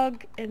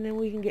frog, and then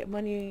we can get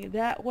money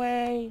that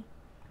way.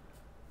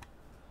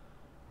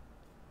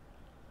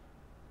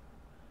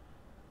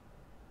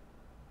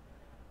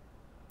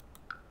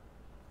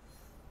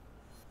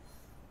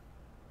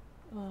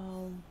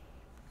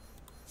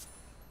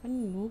 I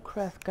know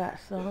Crest got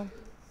some.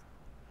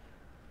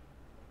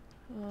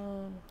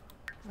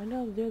 I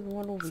know there's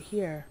one over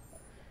here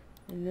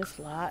in this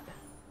lot.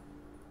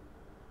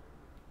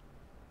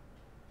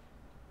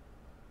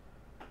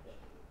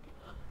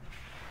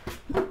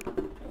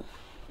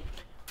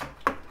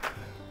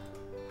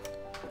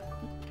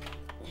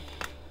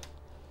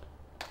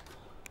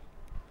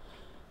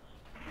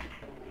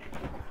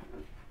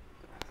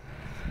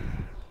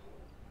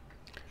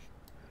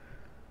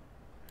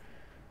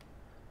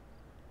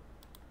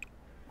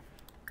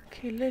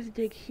 Okay, let's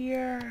dig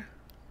here.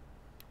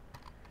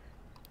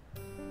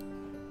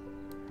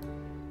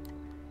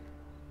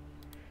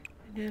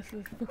 And then let's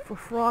look for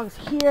frogs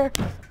here.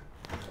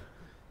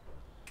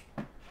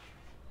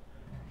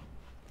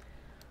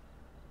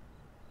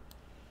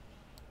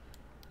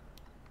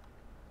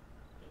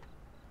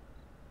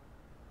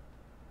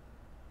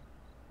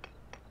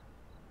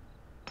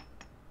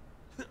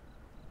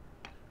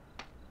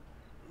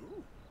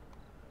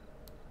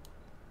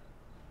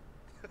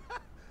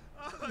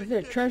 Is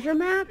it a treasure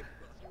map?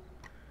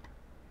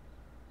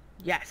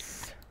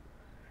 Yes.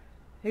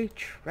 A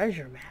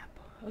treasure map.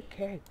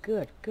 Okay,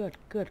 good, good,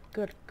 good,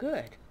 good,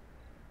 good.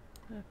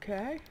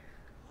 Okay.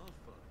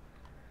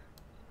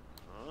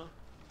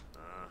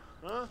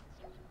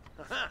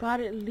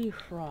 Spotted leaf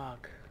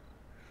frog.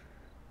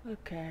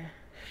 Okay.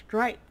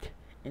 Striped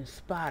and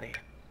spotted.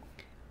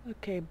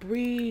 Okay,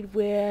 breed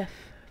with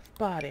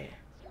spotted.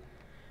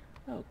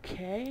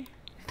 Okay.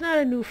 It's not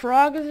a new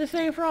frog, it's the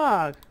same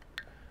frog.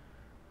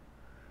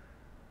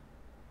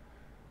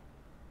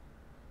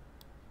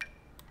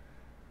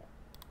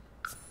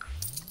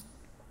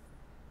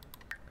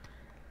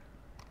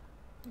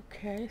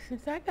 Okay,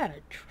 since I got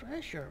a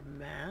treasure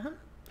map,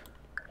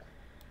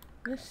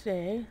 let's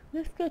see,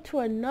 let's go to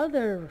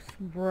another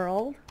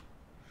world.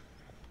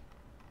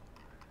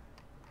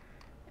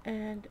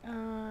 And,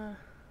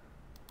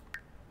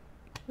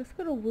 let's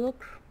go to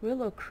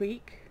Willow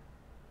Creek.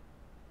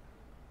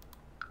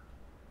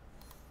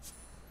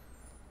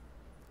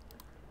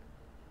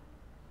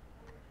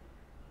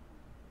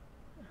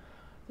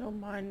 Don't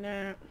mind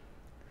that.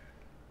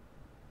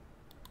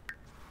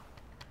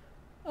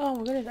 Oh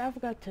my goodness, I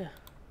forgot to.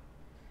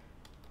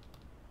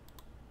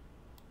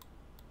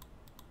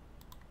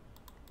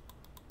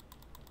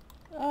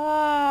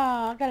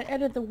 Ah, I gotta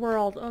edit the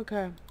world.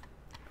 Okay.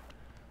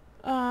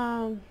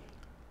 I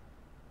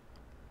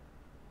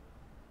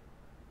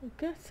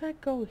guess I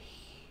go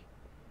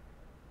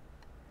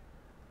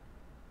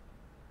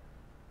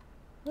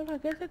well, I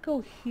guess I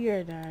go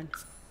here then.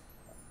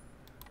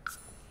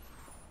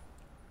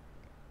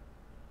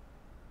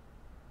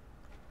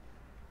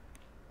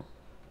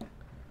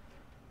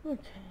 Okay,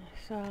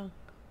 so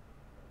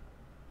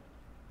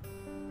is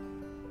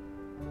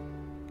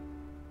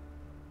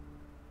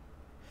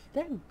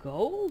that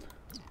gold?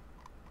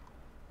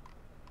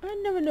 I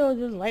never knew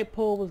this light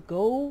pole was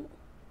gold.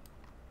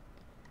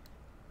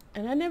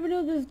 And I never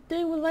knew this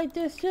thing was like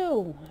this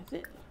too. Is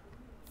it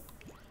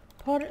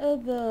part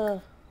of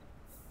the...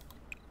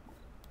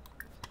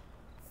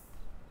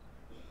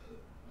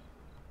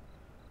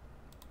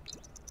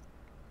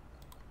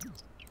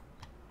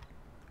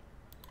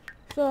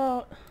 So,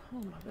 oh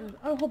my goodness,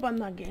 I hope I'm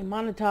not getting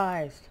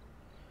monetized.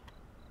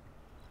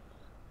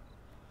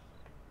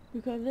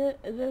 Because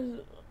there's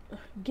a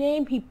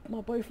game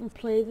my boyfriend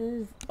plays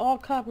and it's all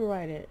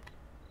copyrighted.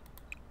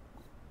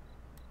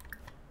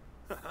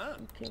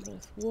 Okay,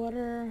 there's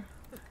water.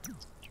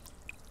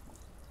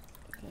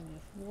 Okay,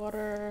 there's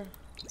water.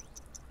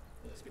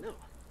 Okay,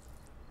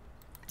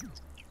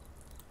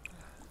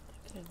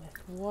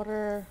 there's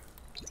water.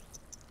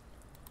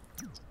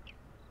 Okay,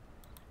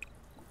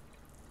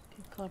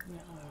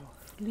 copyright oil.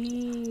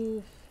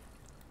 Leaves.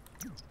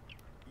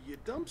 You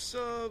dumps,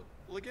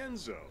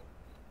 Legenzo.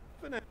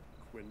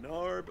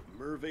 Quinarb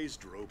Merve's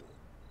Drobel.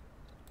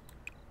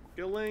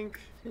 Galink,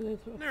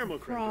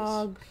 Nermocrancus.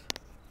 Frogs.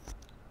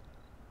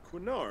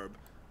 Quinarb,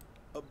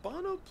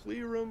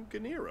 Abanoplerum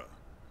Ganira.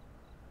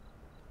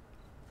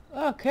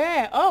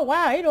 Okay. Oh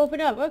wow, it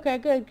opened up. Okay,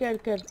 good,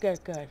 good, good,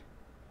 good, good.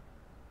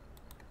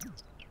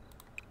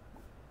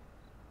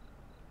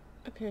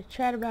 Okay,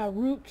 chat about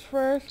roots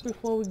first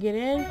before we get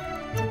in.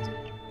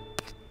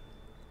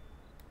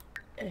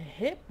 A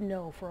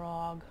hypno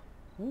frog.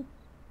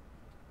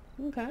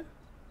 Okay.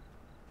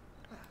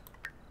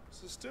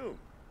 Sistum,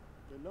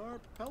 Dinar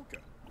Pelka,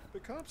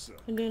 Picopsa.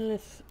 And then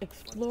let's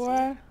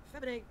explore.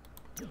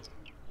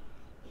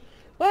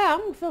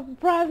 Wow, I'm so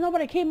surprised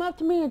nobody came up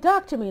to me and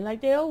talked to me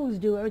like they always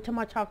do every time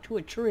I talk to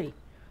a tree.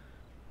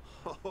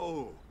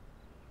 Oh,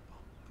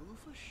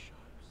 Boofa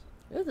Sharps.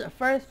 This is the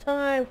first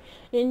time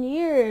in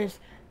years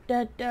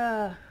that,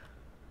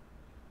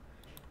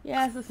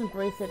 yes, let's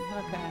embrace it.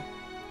 Okay.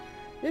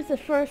 This is the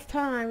first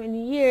time in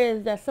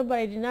years that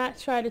somebody did not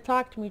try to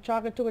talk to me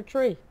talking to a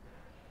tree.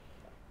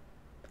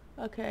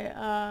 Okay,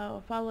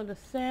 follow the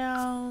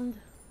sound.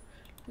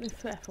 Let's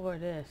fast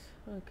forward this.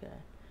 Okay.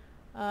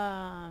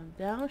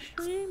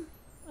 Downstream,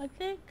 I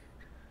think.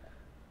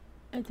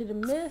 Into the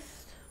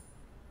mist.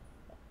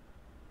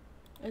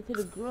 Into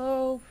the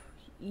grove.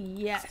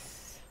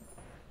 Yes.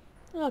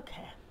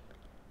 Okay.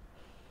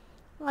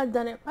 I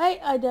done it right.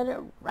 I done it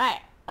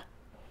right.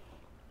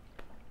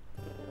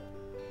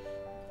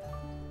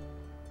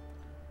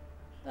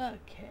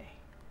 Okay.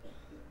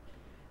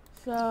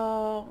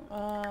 So,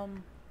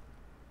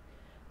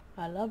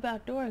 I love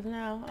outdoors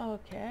now.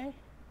 Okay.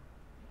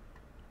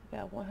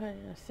 Got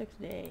 106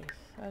 days.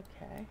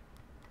 Okay.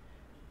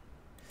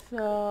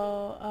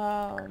 So,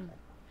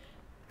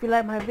 if you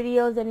like my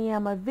videos, any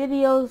of my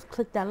videos,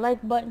 click that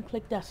like button,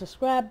 click that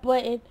subscribe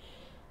button,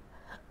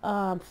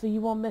 so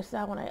you won't miss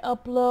out when I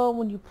upload.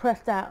 When you press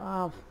that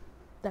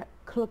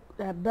click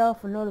that bell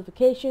for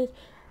notifications.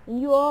 And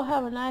you all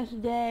have a nice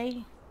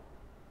day.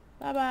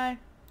 Bye bye.